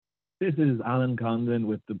This is Alan Condon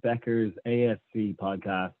with the Becker's ASC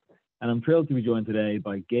podcast, and I'm thrilled to be joined today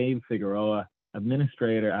by Gabe Figueroa,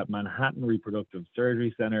 administrator at Manhattan Reproductive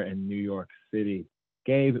Surgery Center in New York City.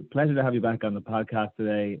 Gabe, pleasure to have you back on the podcast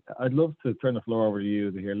today. I'd love to turn the floor over to you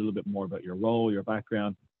to hear a little bit more about your role, your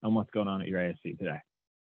background, and what's going on at your ASC today.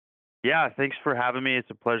 Yeah, thanks for having me. It's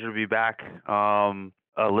a pleasure to be back. A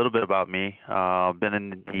little bit about me. I've been in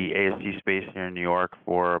the ASC space here in New York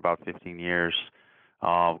for about 15 years.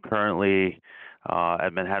 Currently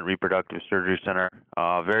at Manhattan Reproductive Surgery Center,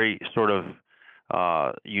 very sort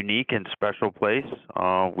of unique and special place.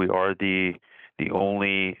 We are the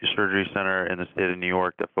only surgery center in the state of New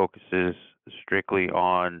York that focuses strictly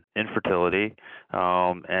on infertility.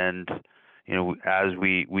 And you know, as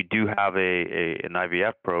we do have an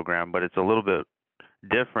IVF program, but it's a little bit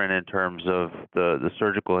different in terms of the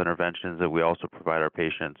surgical interventions that we also provide our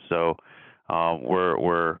patients. So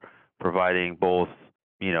we're providing both,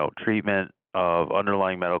 you know, treatment of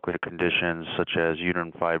underlying medical conditions such as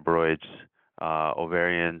uterine fibroids,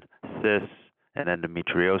 ovarian cysts, and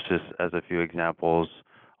endometriosis as a few examples,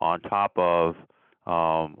 on top of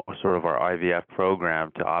sort of our IVF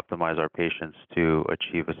program to optimize our patients to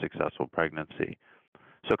achieve a successful pregnancy.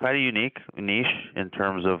 So kind of unique niche in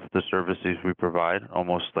terms of the services we provide,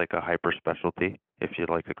 almost like a hyper specialty, if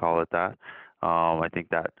you'd like to call it that. I think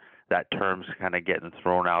that term's kind of getting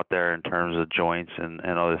thrown out there in terms of joints and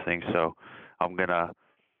other things. So I'm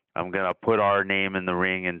gonna put our name in the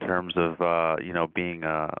ring in terms of you know, being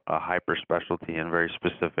a hyper specialty and very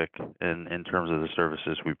specific in terms of the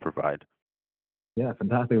services we provide. Yeah,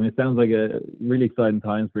 fantastic. I mean, it sounds like a really exciting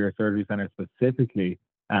times for your surgery center specifically.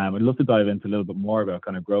 I'd love to dive into a little bit more about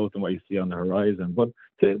kind of growth and what you see on the horizon. But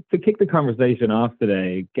to kick the conversation off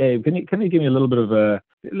today, Gabe, can you give me a little bit of an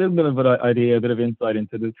idea, a bit of insight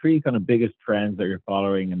into the three kind of biggest trends that you're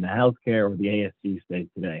following in the healthcare or the ASC space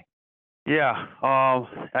today? Yeah,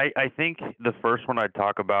 I think the first one I'd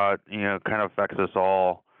talk about, you know, kind of affects us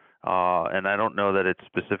all, and I don't know that it's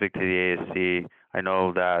specific to the ASC. I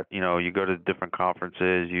know that, you know, you go to different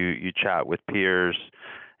conferences, you chat with peers,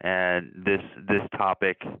 and this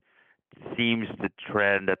topic seems to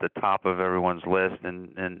trend at the top of everyone's list,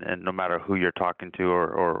 and no matter who you're talking to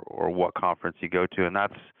or what conference you go to, and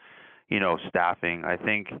that's, you know, staffing. I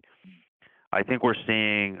think we're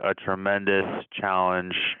seeing a tremendous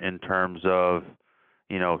challenge in terms of,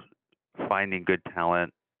 you know, finding good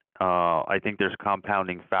talent. I think there's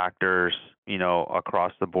compounding factors, you know,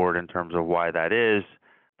 across the board in terms of why that is.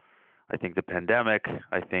 I think the pandemic,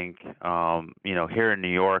 you know, here in New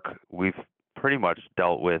York, we've pretty much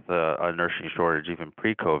dealt with a nursing shortage even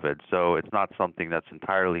pre-COVID. So it's not something that's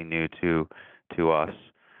entirely new to us.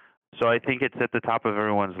 So I think it's at the top of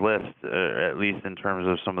everyone's list, at least in terms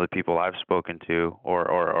of some of the people I've spoken to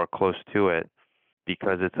or close to it,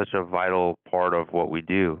 because it's such a vital part of what we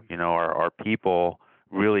do. You know, our people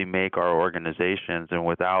really make our organizations, and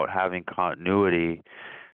without having continuity,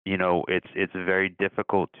 you know, it's very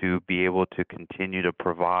difficult to be able to continue to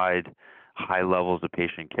provide high levels of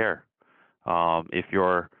patient care. If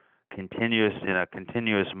you're in a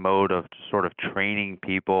continuous mode of sort of training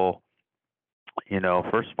people, you know,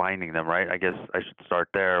 first finding them, right? I guess I should start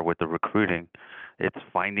there with the recruiting. It's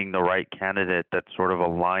finding the right candidate that sort of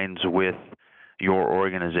aligns with your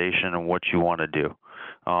organization and what you want to do.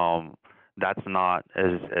 That's not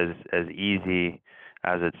as easy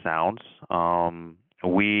as it sounds.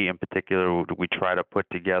 We, in particular, we try to put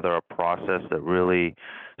together a process that really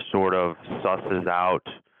sort of susses out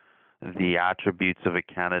the attributes of a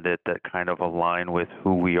candidate that kind of align with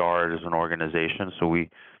who we are as an organization. So we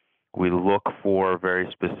look for very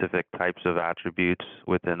specific types of attributes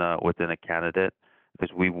within a candidate,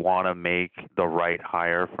 because we want to make the right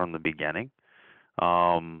hire from the beginning.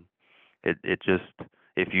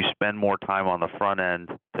 If you spend more time on the front end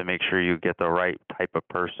to make sure you get the right type of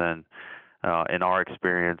person, in our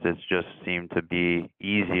experience, it's just seemed to be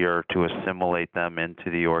easier to assimilate them into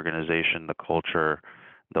the organization, the culture,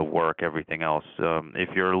 the work, everything else. If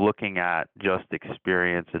you're looking at just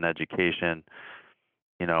experience and education,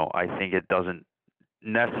 you know, I think it doesn't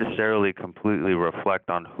necessarily completely reflect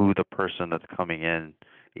on who the person that's coming in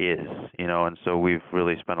is, you know, and so we've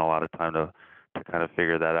really spent a lot of time to kind of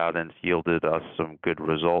figure that out, and it's yielded us some good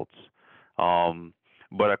results.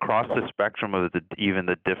 But across the spectrum of even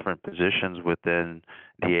the different positions within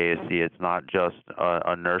the ASC, it's not just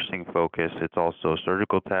a nursing focus. It's also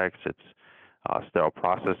surgical techs, it's sterile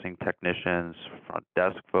processing technicians, front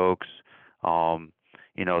desk folks.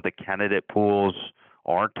 You know, the candidate pools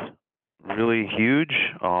aren't really huge.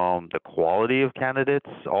 The quality of candidates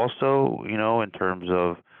also, you know, in terms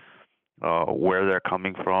of where they're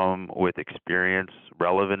coming from with experience,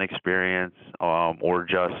 relevant experience, or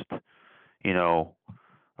just, you know,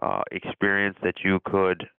 experience that you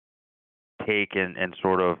could take and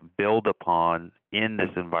sort of build upon in this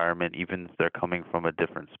environment, even if they're coming from a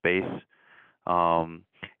different space. Um,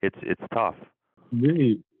 it's tough.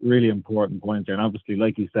 Really, really important point there. And obviously,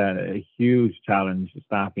 like you said, a huge challenge.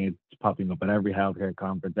 Staffing is popping up at every healthcare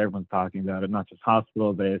conference. Everyone's talking about it, not just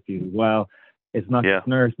hospitals, ASCs as well. It's not Yeah. just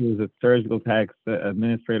nurses, it's surgical techs,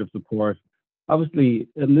 administrative support. Obviously,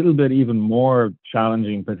 a little bit even more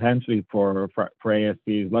challenging potentially for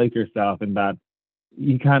ASCs like yourself in that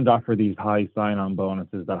you can't offer these high sign-on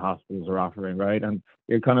bonuses that hospitals are offering, right? And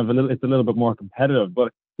you're kind of it's a little bit more competitive.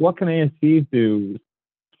 But what can ASCs do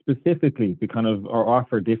specifically to kind of, or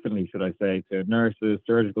offer differently, should I say, to nurses,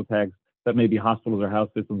 surgical techs that maybe hospitals or health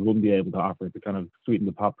systems wouldn't be able to offer to kind of sweeten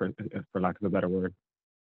the pot, for lack of a better word?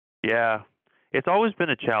 Yeah. It's always been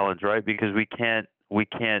a challenge, right? Because we can't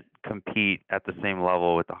compete at the same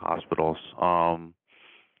level with the hospitals.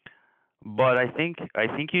 But I think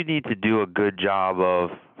you need to do a good job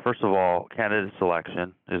of, first of all, candidate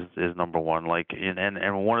selection is number one. Like,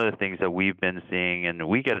 and one of the things that we've been seeing, and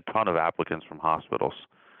we get a ton of applicants from hospitals.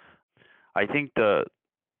 I think the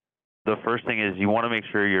first thing is you want to make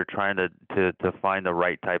sure you're trying to find the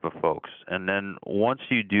right type of folks, and then once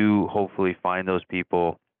you do hopefully find those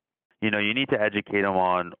people, you need to educate them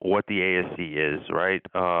on what the ASC is, right?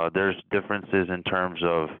 There's differences in terms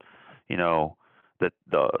of, you know, the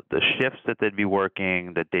shifts that they'd be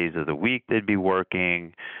working, the days of the week they'd be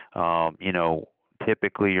working. You know,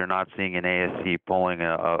 typically you're not seeing an ASC pulling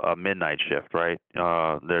a midnight shift, right?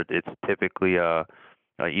 It's typically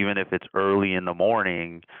even if it's early in the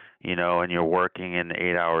morning, and you're working an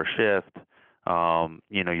 8-hour shift,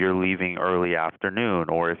 you're leaving early afternoon,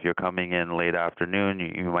 or if you're coming in late afternoon,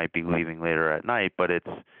 you might be leaving later at night, but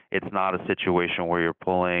it's not a situation where you're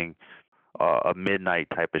pulling a midnight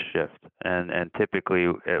type of shift. And typically,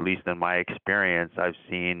 at least in my experience, I've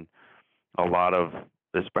seen a lot of,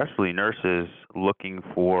 especially nurses, looking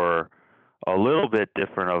for a little bit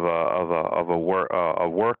different of a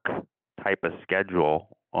work type of schedule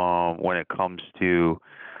when it comes to,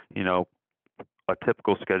 you know, a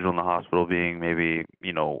typical schedule in the hospital being maybe,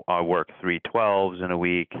 I work 3 12s in a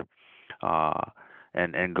week, uh,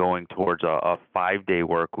 and going towards a 5-day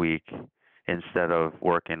work week instead of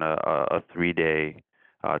working a 3-day,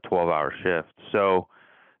 12-hour shift. So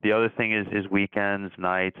the other thing is weekends,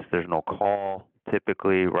 nights. There's no call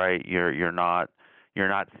typically, right? You're not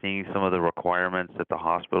seeing some of the requirements that the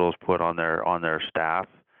hospitals put on their staff.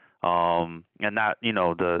 And that,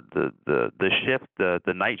 the shift,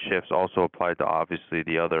 the night shifts also apply to obviously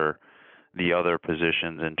the other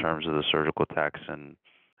positions in terms of the surgical techs and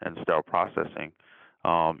sterile processing.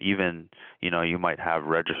 Even, you might have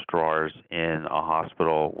registrars in a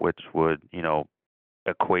hospital, which would,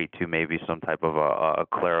 equate to maybe some type of a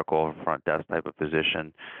clerical front desk type of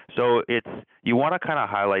position. So you want to kind of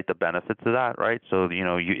highlight the benefits of that, right? So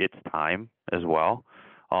it's time as well.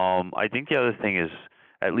 I think the other thing is,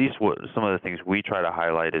 at least what some of the things we try to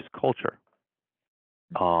highlight, is culture,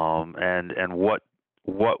 and what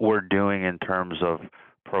we're doing in terms of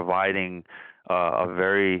providing a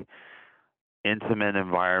very intimate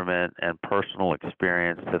environment and personal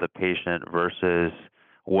experience to the patient versus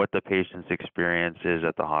what the patient's experience is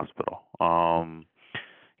at the hospital. Some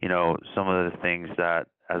of the things that,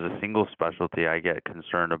 as a single specialty, I get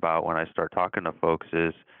concerned about when I start talking to folks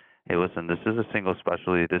is, hey, listen, this is a single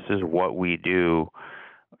specialty. This is what we do.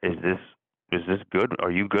 Is this good?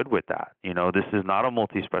 Are you good with that? This is not a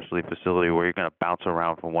multi-specialty facility where you're going to bounce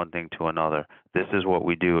around from one thing to another. This is what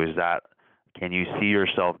we do. Can you see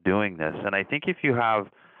yourself doing this? And I think if you have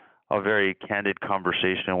a very candid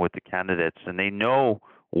conversation with the candidates and they know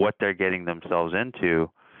what they're getting themselves into,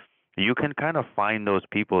 you can kind of find those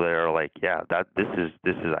people that are like, yeah, this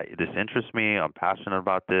interests me. I'm passionate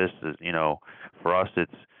about this. For us,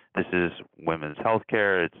 this is women's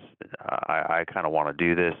healthcare. I kind of want to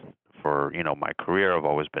do this for my career. I've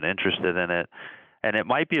always been interested in it, and it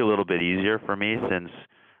might be a little bit easier for me since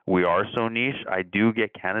we are so niche. I do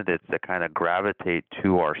get candidates that kind of gravitate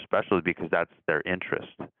to our specialty because that's their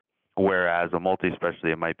interest. Whereas a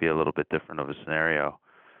multi-specialty, it might be a little bit different of a scenario.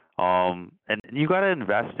 And you got to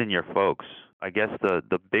invest in your folks. I guess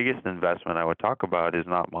the biggest investment I would talk about is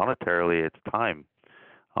not monetarily, it's time.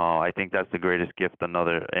 I think that's the greatest gift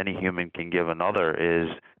any human can give another, is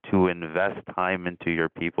to invest time into your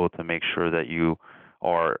people to make sure that you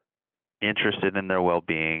are interested in their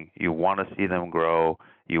well-being. You want to see them grow.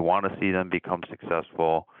 You want to see them become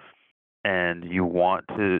successful. and you want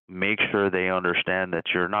to make sure they understand that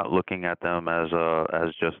you're not looking at them as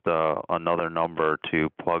just another number to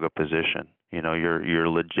plug a position. You're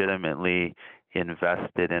legitimately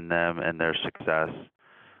invested in them and their success.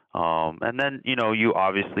 And then you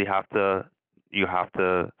obviously have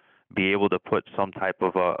to be able to put some type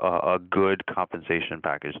of a good compensation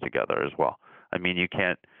package together as well. I mean, you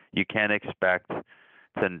can't expect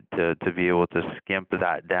to be able to skimp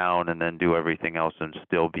that down and then do everything else and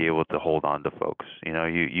still be able to hold on to folks.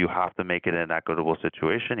 You have to make it an equitable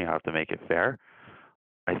situation. You have to make it fair.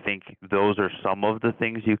 I think those are some of the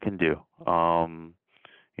things you can do.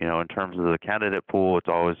 In terms of the candidate pool, it's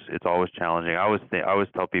always challenging. I always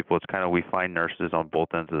tell people it's kind of, we find nurses on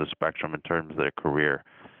both ends of the spectrum in terms of their career.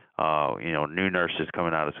 New nurses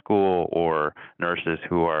coming out of school, or nurses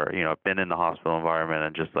who are, been in the hospital environment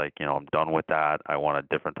and just like, I'm done with that. I want a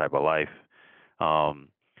different type of life. Um,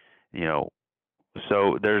 you know,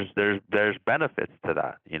 so there's benefits to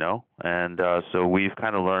that, and so we've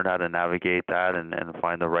kind of learned how to navigate that and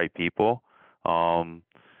find the right people. Um,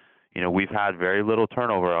 we've had very little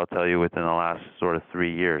turnover, I'll tell you, within the last sort of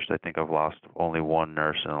 3 years. I think I've lost only one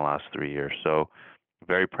nurse in the last 3 years. So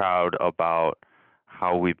very proud about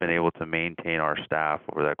how we've been able to maintain our staff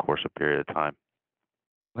over that course of period of time.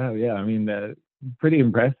 Wow, yeah, I mean, pretty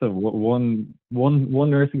impressive. One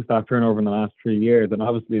nursing staff turnover in the last 3 years, and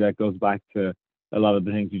obviously that goes back to a lot of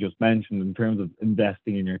the things you just mentioned in terms of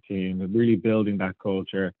investing in your team and really building that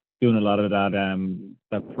culture, doing a lot of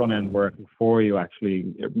that front end work before you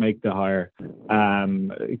actually make the hire.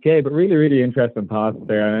 Okay, but really, really interesting thoughts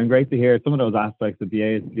there, and great to hear some of those aspects that the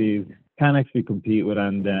ASCs can actually compete with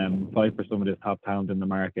and fight for some of this top talent in the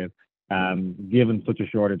market, given such a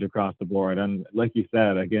shortage across the board. And like you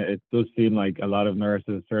said, again, it does seem like a lot of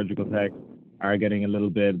nurses, surgical techs are getting a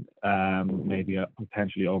little bit maybe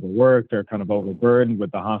potentially overworked or kind of overburdened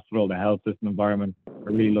with the hospital, the health system environment.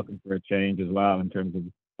 Are really looking for a change as well in terms of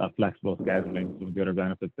that flexible scheduling, some of the other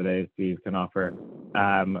benefits that ASCs can offer.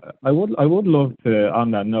 I would love to,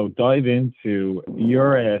 on that note, dive into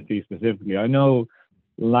your ASC specifically. I know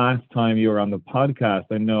last time you were on the podcast,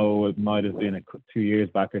 I know it might have been 2 years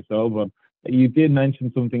back or so, but you did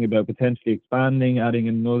mention something about potentially expanding, adding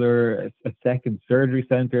a second surgery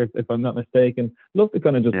center, if I'm not mistaken. Love to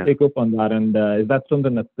kind of just Yeah. pick up on that. And is that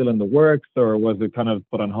something that's still in the works, or was it kind of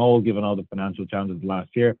put on hold given all the financial challenges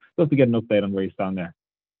last year? Love to get an update on where you stand there.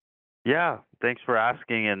 Yeah, thanks for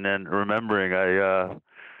asking and then remembering.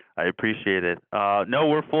 I appreciate it. No,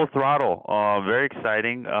 we're full throttle. Very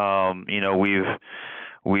exciting.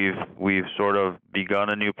 We've sort of begun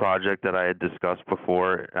a new project that I had discussed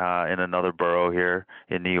before in another borough here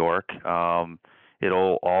in New York.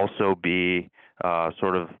 It'll also be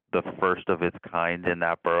sort of the first of its kind in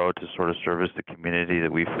that borough to sort of service the community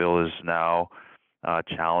that we feel is now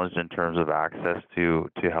challenged in terms of access to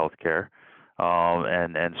healthcare,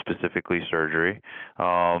 and specifically surgery.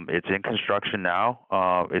 It's in construction now.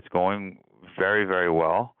 It's going very, very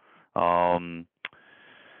well. Um,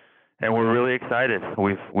 and we're really excited.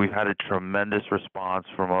 We've had a tremendous response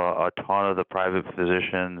from a ton of the private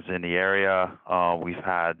physicians in the area. We've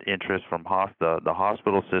had interest from the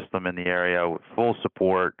hospital system in the area with full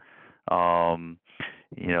support. Um,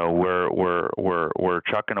 we're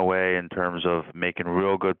chucking away in terms of making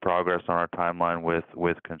real good progress on our timeline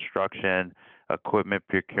with construction, equipment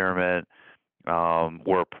procurement.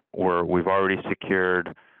 We've already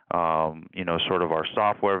secured sort of our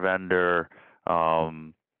software vendor.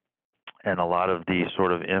 And a lot of the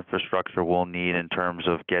sort of infrastructure we'll need in terms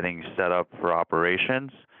of getting set up for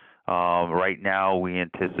operations. Right now, we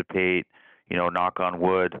anticipate, knock on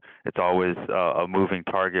wood, it's always a moving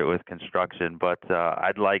target with construction, but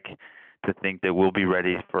I'd like to think that we'll be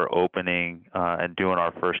ready for opening and doing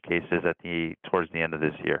our first cases towards the end of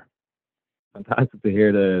this year. Fantastic to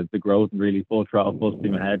hear the growth, really full throttle, full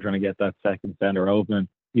steam ahead, trying to get that second center open.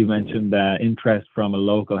 You mentioned interest from a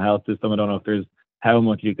local health system. I don't know if there's how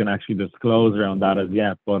much you can actually disclose around that as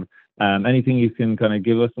yet, but anything you can kind of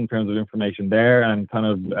give us in terms of information there, and kind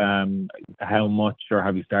of how much, or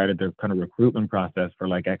have you started the kind of recruitment process for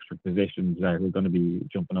like extra positions who are going to be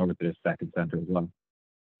jumping over to this second center as well?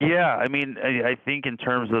 Yeah, I mean, I think in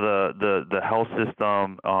terms of the health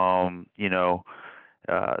system,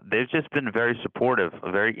 they've just been very supportive,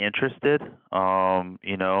 very interested.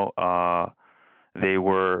 They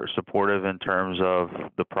were supportive in terms of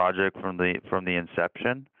the project from the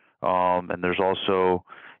inception, and there's also,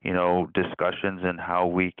 discussions in how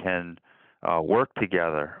we can work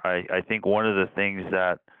together. I think one of the things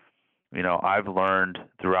that I've learned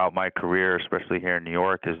throughout my career, especially here in New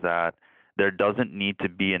York, is that there doesn't need to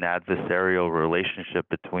be an adversarial relationship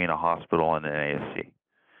between a hospital and an ASC.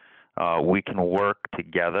 we can work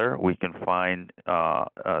together. We can find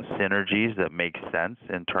synergies that make sense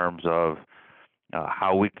in terms of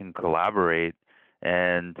how we can collaborate,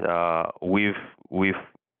 and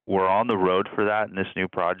we're on the road for that in this new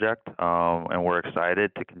project, and we're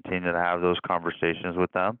excited to continue to have those conversations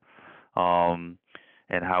with them,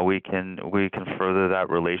 and how we can further that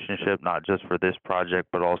relationship, not just for this project,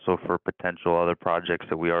 but also for potential other projects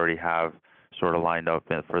that we already have sort of lined up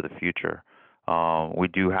for the future. We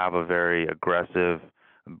do have a very aggressive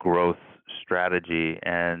growth strategy,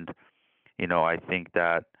 and I think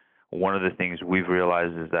that one of the things we've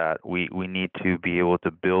realized is that we need to be able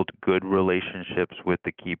to build good relationships with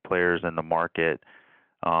the key players in the market,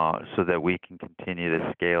 so that we can continue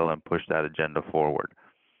to scale and push that agenda forward.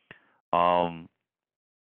 Um,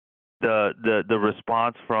 the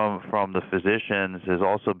response from the physicians has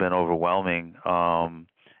also been overwhelming,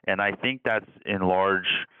 and I think that's in large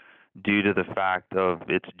due to the fact of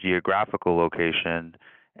its geographical location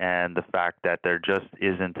and the fact that there just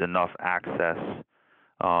isn't enough access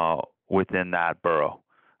within that borough.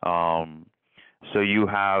 Um, so you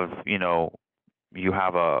have you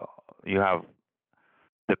have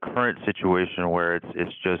the current situation where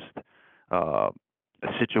it's just uh,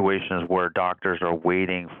 situations where doctors are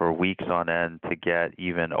waiting for weeks on end to get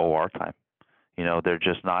even OR time. They're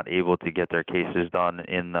just not able to get their cases done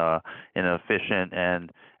in an efficient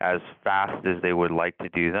and as fast as they would like to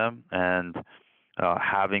do them. And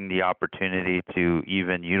having the opportunity to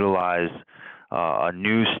even utilize a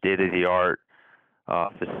new state-of-the-art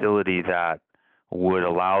facility that would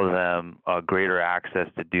allow them greater access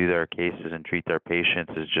to do their cases and treat their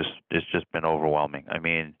patients is just been overwhelming. I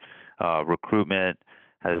mean, recruitment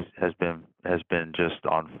has been just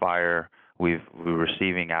on fire. We're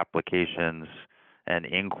receiving applications and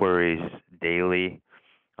inquiries daily,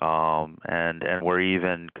 and we're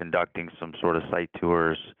even conducting some sort of site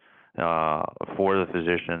tours for the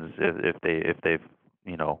physicians if they've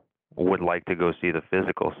would like to go see the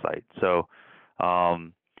physical site. So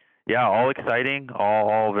yeah, all exciting,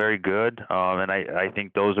 all very good, and I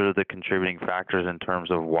think those are the contributing factors in terms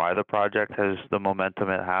of why the project has the momentum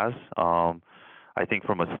it has. I think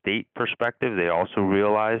from a state perspective, they also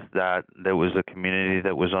realized that there was a community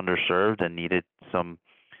that was underserved and needed some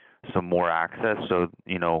more access. So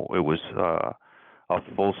it was a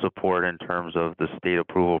full support in terms of the state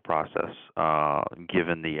approval process,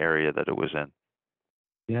 given the area that it was in.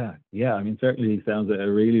 Yeah. I mean, certainly sounds a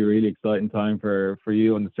really, really exciting time for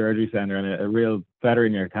you and the surgery center, and a real feather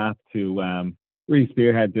in your cap to really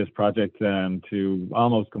spearhead this project to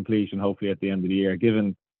almost completion, hopefully at the end of the year.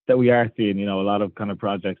 Given that we are seeing, a lot of kind of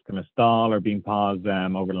projects kind of stall or being paused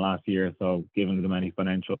over the last year or so, given the many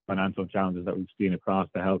financial challenges that we've seen across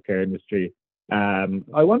the healthcare industry.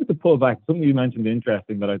 I wanted to pull back something you mentioned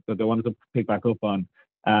interesting that I wanted to pick back up on.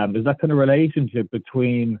 Is that kind of relationship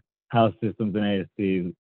between health systems and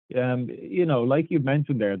ASCs. Like you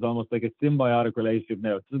mentioned there, it's almost like a symbiotic relationship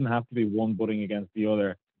now. It doesn't have to be one butting against the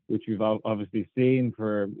other, which we've obviously seen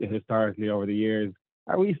for historically over the years.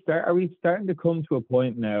 Are we starting to come to a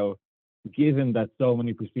point now, given that so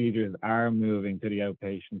many procedures are moving to the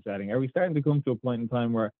outpatient setting? Are we starting to come to a point in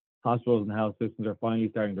time where hospitals and health systems are finally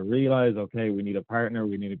starting to realize, okay, we need a partner,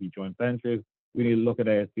 we need to be joint ventures, we need to look at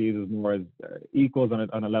ASCs as more as equals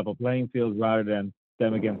on a level playing field rather than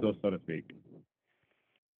them against us, so to speak?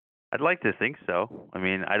 I'd like to think so. I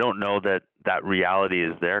mean, I don't know that reality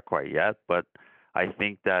is there quite yet, but I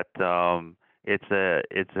think that it's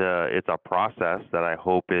a process that I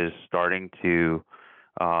hope is starting to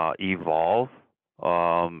evolve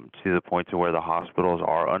to the point to where the hospitals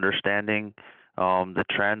are understanding the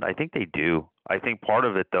trend. I think they do. I think part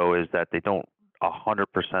of it though is that they don't 100%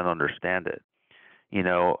 understand it.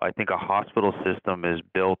 I think a hospital system is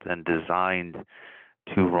built and designed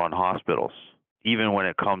to run hospitals. Even when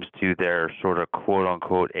it comes to their sort of quote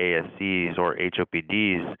unquote ASCs or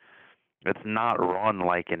HOPDs, it's not run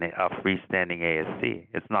like a freestanding ASC.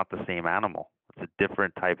 It's not the same animal. It's a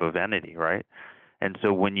different type of entity, right? And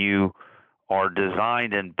so when you are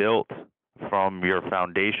designed and built from your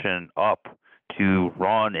foundation up to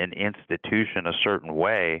run an institution a certain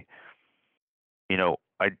way,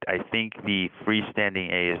 I think the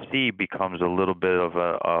freestanding ASC becomes a little bit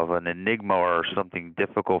of an enigma or something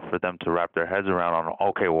difficult for them to wrap their heads around on.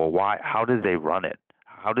 Okay, well, why? How did they run it?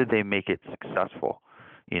 How did they make it successful?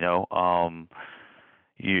 The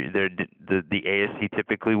ASC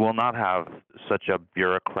typically will not have such a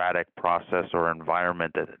bureaucratic process or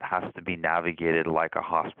environment that it has to be navigated like a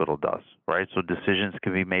hospital does, right? So decisions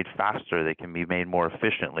can be made faster. They can be made more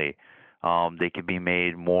efficiently. They can be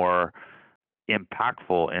made more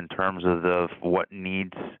impactful in terms of what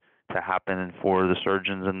needs to happen for the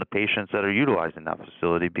surgeons and the patients that are utilizing that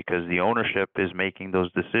facility, because the ownership is making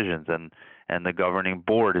those decisions, and the governing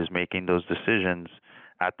board is making those decisions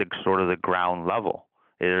at the sort of the ground level.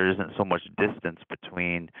 There isn't so much distance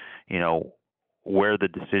between, where the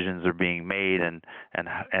decisions are being made and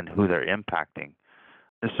who they're impacting.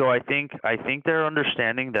 And so I think they're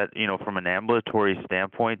understanding that, from an ambulatory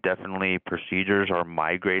standpoint, definitely procedures are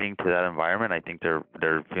migrating to that environment. I think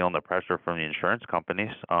they're feeling the pressure from the insurance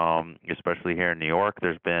companies, especially here in New York.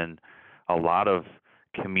 There's been a lot of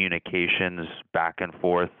communications back and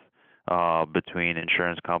forth between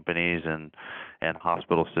insurance companies and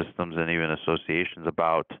hospital systems and even associations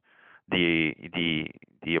about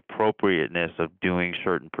the appropriateness of doing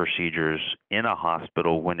certain procedures in a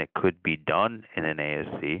hospital when it could be done in an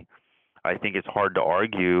ASC. I think it's hard to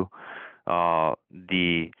argue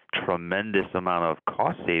the tremendous amount of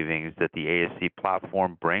cost savings that the ASC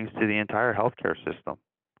platform brings to the entire healthcare system,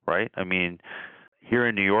 right? I mean, here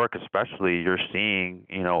in New York especially, you're seeing,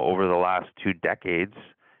 over the last 2 decades,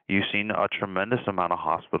 you've seen a tremendous amount of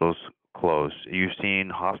hospitals close. You've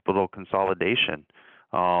seen hospital consolidation.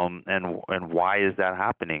 And why is that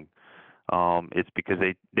happening? It's because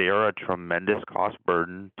they are a tremendous cost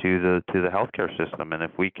burden to the healthcare system, and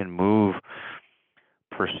if we can move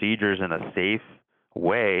procedures in a safe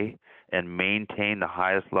way and maintain the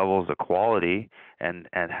highest levels of quality and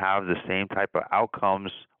have the same type of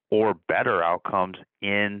outcomes or better outcomes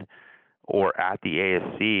in or at the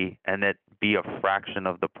ASC, and it be a fraction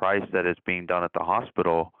of the price that is being done at the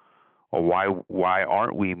hospital, or why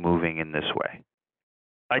aren't we moving in this way?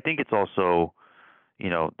 I think it's also,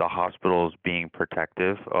 the hospitals being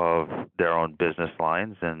protective of their own business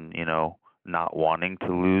lines and, not wanting to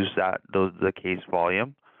lose the case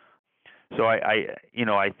volume. So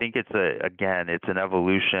I think it's it's an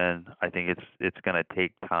evolution. I think it's going to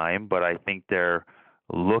take time, but I think they're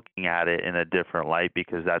looking at it in a different light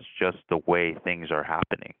because that's just the way things are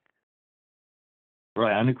happening.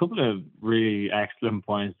 Right, and a couple of really excellent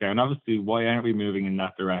points there. And obviously, why aren't we moving in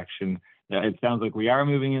that direction? It sounds like we are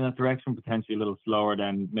moving in that direction, potentially a little slower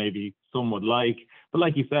than maybe some would like. But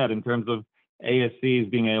like you said, in terms of ASCs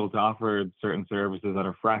being able to offer certain services at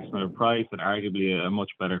a fraction of the price and arguably a much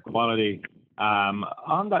better quality.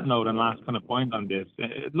 On that note, and last kind of point on this,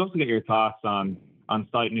 I'd love to get your thoughts on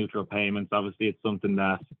site neutral payments. Obviously, it's something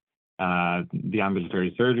that the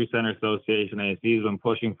Ambulatory Surgery Center Association, ASC, has been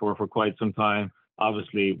pushing for quite some time.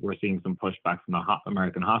 Obviously, we're seeing some pushback from the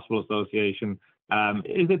American Hospital Association.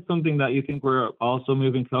 Is it something that you think we're also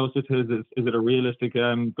moving closer to? Is it a realistic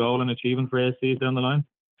goal and achievement for ASCs down the line?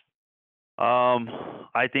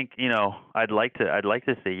 I think I'd like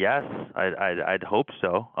to say yes. I'd hope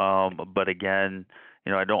so. But again,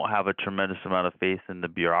 I don't have a tremendous amount of faith in the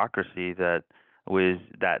bureaucracy that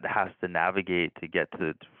has to navigate to get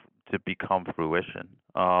to become fruition.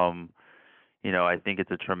 I think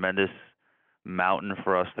it's a tremendous mountain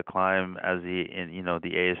for us to climb as the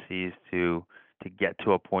ASCs to get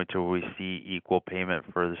to a point where we see equal payment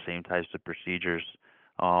for the same types of procedures.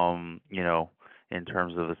 In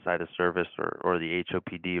terms of the site of service or the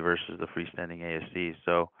HOPD versus the freestanding ASC.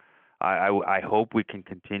 So I hope we can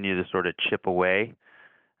continue to sort of chip away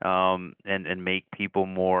and make people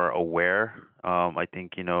more aware. I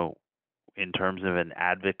think, in terms of an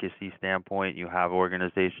advocacy standpoint, you have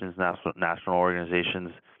organizations, national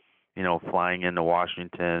organizations, flying into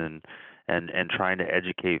Washington and trying to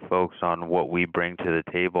educate folks on what we bring to the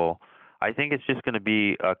table. I think it's just going to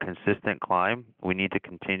be a consistent climb. We need to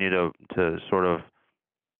continue to sort of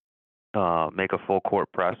make a full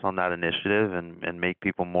court press on that initiative and make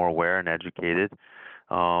people more aware and educated.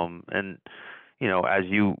 And as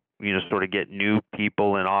you sort of get new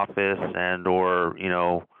people in office or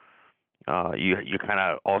you kind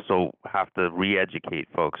of also have to re-educate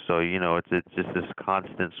folks. So it's just this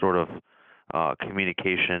constant sort of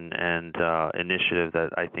communication and initiative that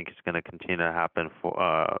I think is going to continue to happen for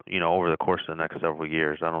over the course of the next several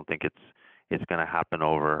years. I don't think it's going to happen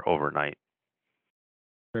overnight.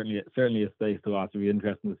 Certainly a space to watch. It'll be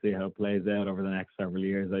interesting to see how it plays out over the next several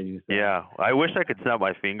years, as you said. Yeah, I wish I could snap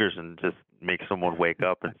my fingers and just make someone wake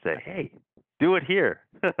up and say, "Hey, do it here."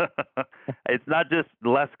 It's not just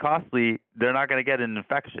less costly; they're not going to get an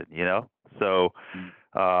infection, So,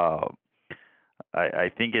 I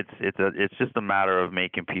think it's just a matter of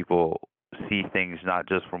making people see things not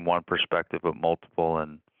just from one perspective but multiple,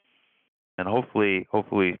 and hopefully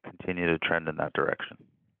continue to trend in that direction.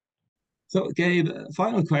 So, Gabe,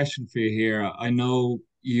 final question for you here. I know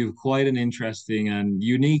you've quite an interesting and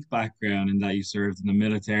unique background in that you served in the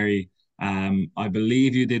military. I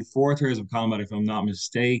believe you did 4 tours of combat, if I'm not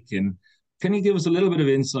mistaken. Can you give us a little bit of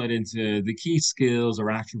insight into the key skills or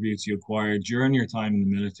attributes you acquired during your time in the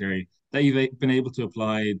military that you've been able to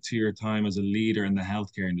apply to your time as a leader in the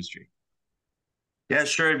healthcare industry? Yeah,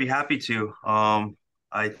 sure, I'd be happy to.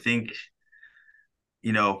 I think,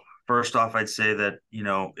 first off, I'd say that,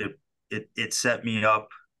 it set me up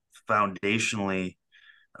foundationally,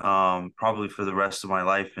 probably for the rest of my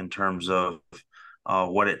life in terms of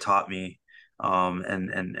what it taught me,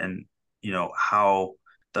 and how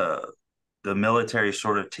the the military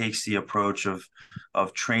sort of takes the approach of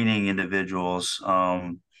training individuals.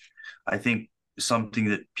 I think something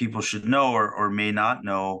that people should know or may not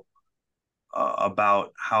know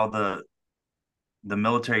about how the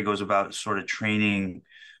military goes about sort of training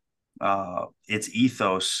its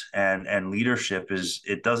ethos and leadership is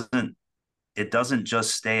it doesn't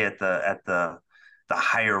just stay at the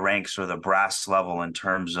higher ranks or the brass level in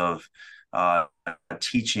terms of uh,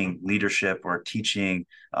 teaching leadership or teaching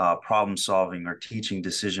problem solving or teaching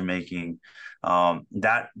decision making.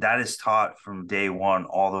 That is taught from day one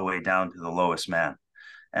all the way down to the lowest man,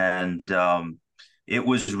 and it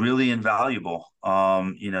was really invaluable.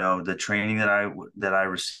 The training that I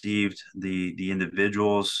received, the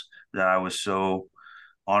individuals that I was so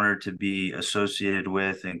honored to be associated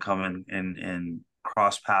with and come in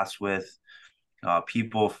cross paths with,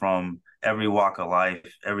 people from every walk of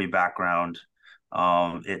life, every background.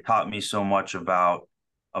 It taught me so much about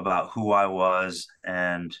who I was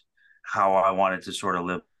and how I wanted to sort of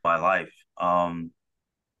live my life. As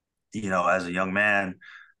a young man,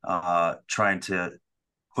 trying to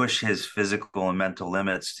push his physical and mental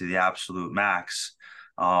limits to the absolute max,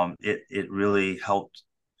 it really helped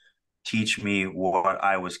teach me what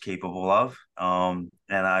I was capable of. And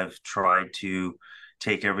I've tried to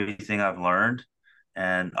take everything I've learned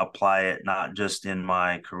and apply it not just in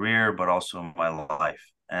my career, but also in my life.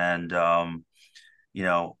 And,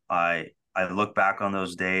 I look back on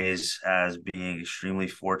those days as being extremely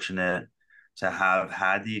fortunate to have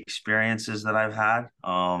had the experiences that I've had,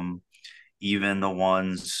 even the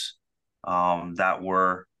ones that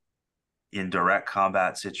were in direct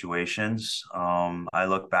combat situations. I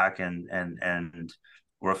look back and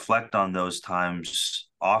reflect on those times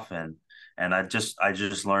often, and I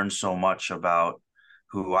just learned so much about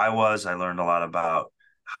who I was. I learned a lot about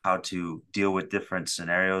how to deal with different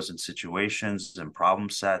scenarios and situations and problem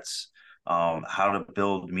sets, how to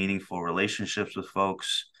build meaningful relationships with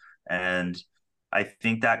folks, and I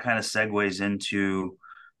think that kind of segues into,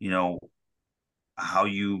 you know, how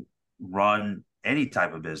you run any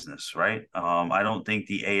type of business, right? I don't think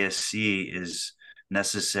the ASC is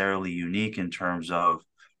necessarily unique in terms of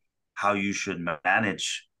how you should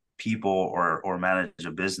manage people or manage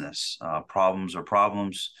a business. Problems are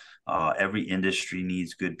problems. Every industry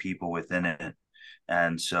needs good people within it,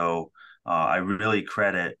 and so I really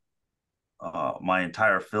credit my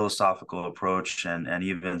entire philosophical approach and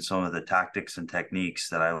even some of the tactics and techniques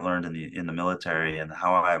that I learned in the military and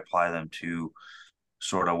how I apply them to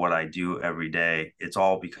sort of what I do every day. It's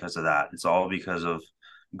all because of that. It's all because of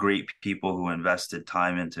great people who invested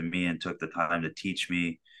time into me and took the time to teach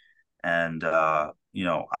me. And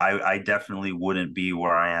I definitely wouldn't be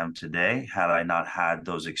where I am today had I not had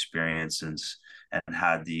those experiences and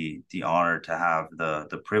had the honor to have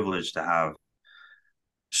the privilege to have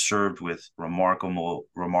served with remarkable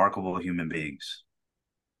human beings.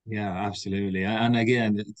 Yeah, absolutely. And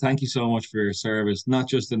again, thank you so much for your service, not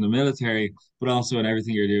just in the military, but also in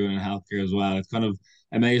everything you're doing in healthcare as well. It's kind of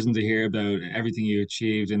amazing to hear about everything you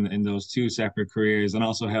achieved in those two separate careers and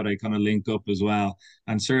also how they kind of link up as well.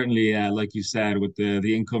 And certainly, like you said, with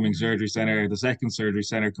the incoming surgery center, the second surgery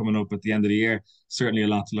center coming up at the end of the year, certainly a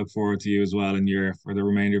lot to look forward to you as well in your for the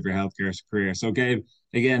remainder of your healthcare career. So, Gabe,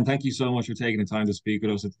 again, thank you so much for taking the time to speak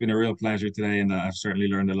with us. It's been a real pleasure today, and I've certainly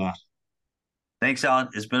learned a lot. Thanks, Alan.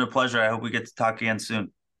 It's been a pleasure. I hope we get to talk again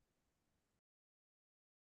soon.